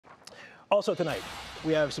Also tonight,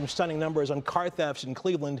 we have some stunning numbers on car thefts in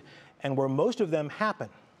Cleveland and where most of them happen.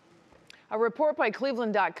 A report by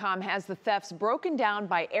Cleveland.com has the thefts broken down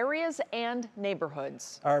by areas and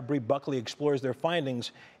neighborhoods. Our Bree Buckley explores their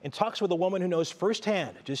findings and talks with a woman who knows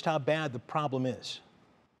firsthand just how bad the problem is.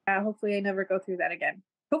 Hopefully I never go through that again.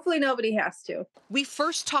 Hopefully nobody has to. We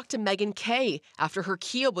first talked to Megan Kyea after her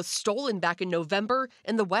Kia was stolen back in November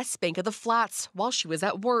in the West Bank of the Flats while she was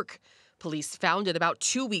at work. Police found it about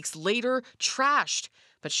 2 weeks later, trashed,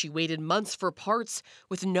 but she waited months for parts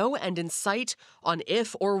with no end in sight on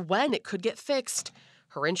if or when it could get fixed.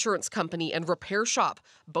 Her insurance company and repair shop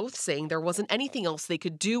both saying there wasn't anything else they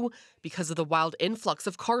could do because of the wild influx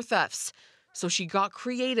of car thefts. So she got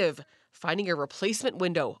creative, finding a replacement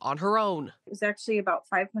window on her own. It was actually about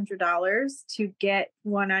 $500 to get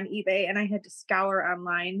one on eBay, and I had to scour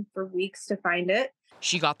online for weeks to find it.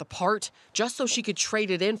 She got the part just so she could trade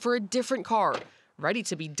it in for a different car, ready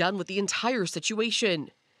to be done with the entire situation.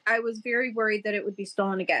 I was very worried that it would be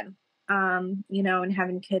stolen again. And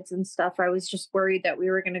having kids and stuff, I was just worried that we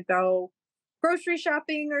were going to go grocery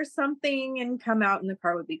shopping or something and come out and the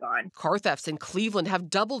car would be gone. Car thefts in Cleveland have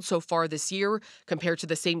doubled so far this year compared to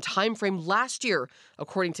the same time frame last year,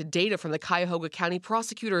 according to data from the Cuyahoga County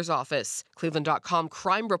Prosecutor's Office. Cleveland.com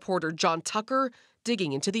crime reporter John Tucker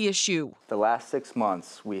digging into the issue. The last 6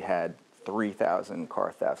 months, we had 3,000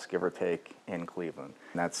 car thefts, give or take, in Cleveland.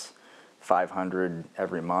 And that's 500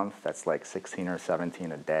 every month. That's like 16 or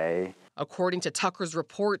 17 a day. According to Tucker's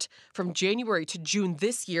report, from January to June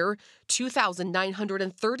this year,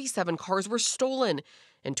 2,937 cars were stolen.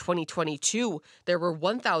 In 2022, there were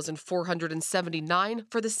 1,479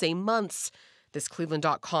 for the same months. This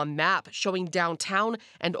Cleveland.com map showing downtown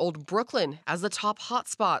and Old Brooklyn as the top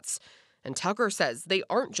hotspots. And Tucker says they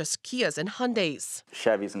aren't just Kias and Hyundais.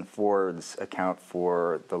 Chevys and Fords account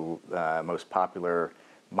for the most popular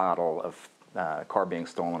model of car being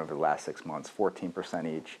stolen over the last 6 months, 14%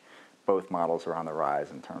 each. Both models are on the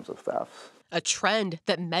rise in terms of thefts. A trend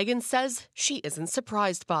that Megan says she isn't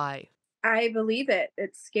surprised by. I believe it.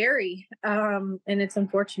 It's scary, and it's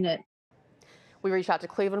unfortunate. We reached out to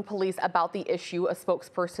Cleveland police about the issue. A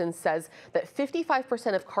spokesperson says that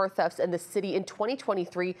 55% of car thefts in the city in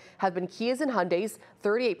 2023 have been Kias and Hyundais,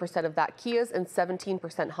 38% of that Kias and 17%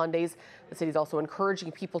 Hyundais. The city is also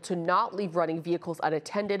encouraging people to not leave running vehicles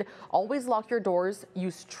unattended. Always lock your doors,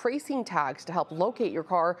 use tracing tags to help locate your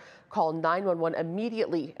car, call 911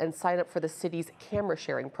 immediately, and sign up for the city's camera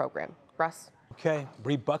sharing program. Russ? Okay,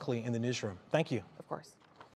 Bree Buckley in the newsroom. Thank you. Of course.